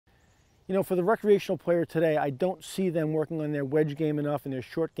You know, for the recreational player today, I don't see them working on their wedge game enough and their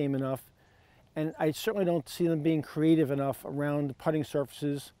short game enough. And I certainly don't see them being creative enough around putting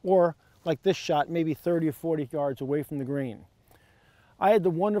surfaces or, like this shot, maybe 30 or 40 yards away from the green. I had the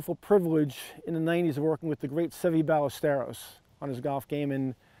wonderful privilege in the 90s of working with the great Seve Ballesteros on his golf game,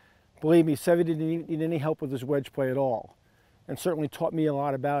 and believe me, Seve didn't need any help with his wedge play at all, and certainly taught me a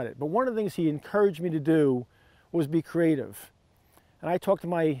lot about it. But one of the things he encouraged me to do was be creative. And I talked to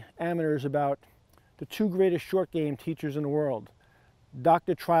my amateurs about the two greatest short game teachers in the world,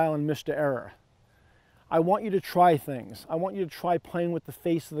 Dr. Trial and Mr. Error. I want you to try things. I want you to try playing with the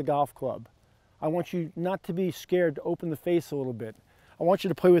face of the golf club. I want you not to be scared to open the face a little bit. I want you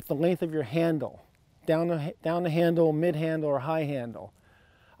to play with the length of your handle, down the handle, mid handle, or high handle.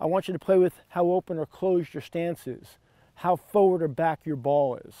 I want you to play with how open or closed your stance is, how forward or back your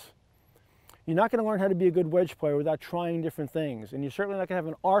ball is. You're not going to learn how to be a good wedge player without trying different things, and you're certainly not going to have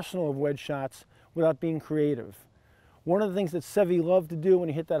an arsenal of wedge shots without being creative. One of the things that Seve loved to do when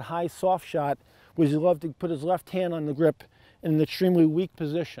he hit that high soft shot was he loved to put his left hand on the grip in an extremely weak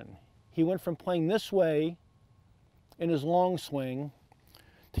position. He went from playing this way in his long swing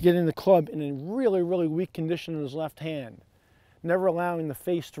to getting the club in a really, really weak condition in his left hand, never allowing the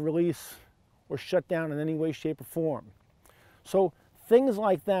face to release or shut down in any way, shape, or form. So things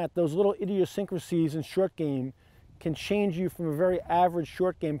like that, those little idiosyncrasies in short game, can change you from a very average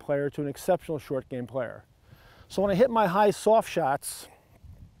short game player to an exceptional short game player. So when I hit my high soft shots,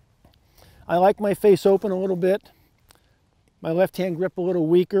 I like my face open a little bit, my left hand grip a little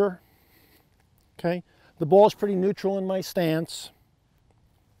weaker, okay? The ball's pretty neutral in my stance.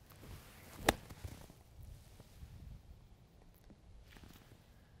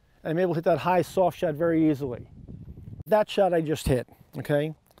 And I'm able to hit that high soft shot very easily. That shot I just hit,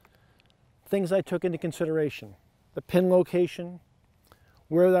 okay? Things I took into consideration: the pin location,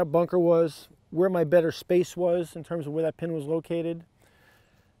 where that bunker was, where my better space was in terms of where that pin was located,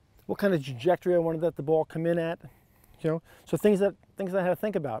 what kind of trajectory I wanted that the ball come in at, you know. So things that I had to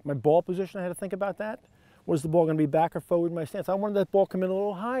think about. My ball position, I had to think about that. Was the ball going to be back or forward in my stance? I wanted that ball come in a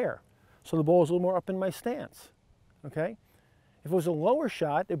little higher, so the ball was a little more up in my stance, okay? If it was a lower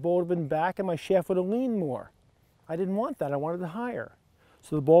shot, the ball would have been back and my shaft would have leaned more. I didn't want that, I wanted it higher.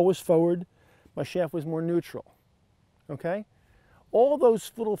 So the ball was forward, my shaft was more neutral, okay? All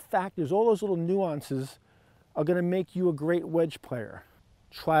those little factors, all those little nuances are going to make you a great wedge player.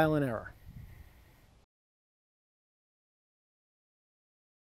 Trial and error.